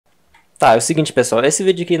Tá, é o seguinte, pessoal, esse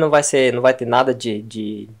vídeo aqui não vai ter nada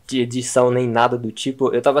de edição nem nada do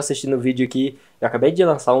tipo. Eu tava assistindo um vídeo aqui, eu acabei de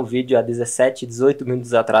lançar um vídeo há 17, 18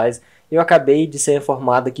 minutos atrás, e eu acabei de ser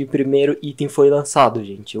informado que o primeiro item foi lançado,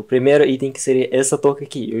 gente. O primeiro item que seria essa touca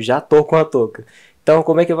aqui, eu já tô com a touca. Então,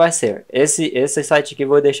 como é que vai ser? Esse site aqui eu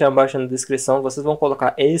vou deixar embaixo na descrição, vocês vão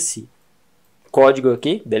colocar esse código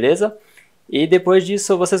aqui, beleza? E depois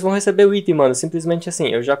disso vocês vão receber o item, mano, simplesmente assim,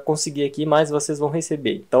 eu já consegui aqui, mas vocês vão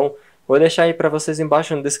receber. Então, vou deixar aí pra vocês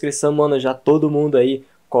embaixo na descrição, mano, já todo mundo aí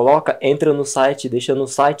coloca, entra no site, deixa no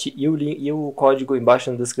site e o link e o código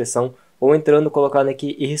embaixo na descrição, ou entrando, colocando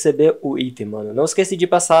aqui e receber o item, mano. Não esqueci de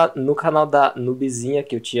passar no canal da Nubizinha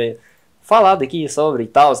que eu tinha falado aqui sobre e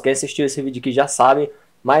tal. Quem assistiu esse vídeo aqui já sabe,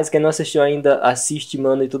 mas quem não assistiu ainda, assiste,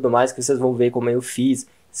 mano, e tudo mais, que vocês vão ver como eu fiz,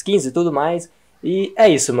 skins e tudo mais. E é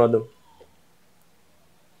isso, mano.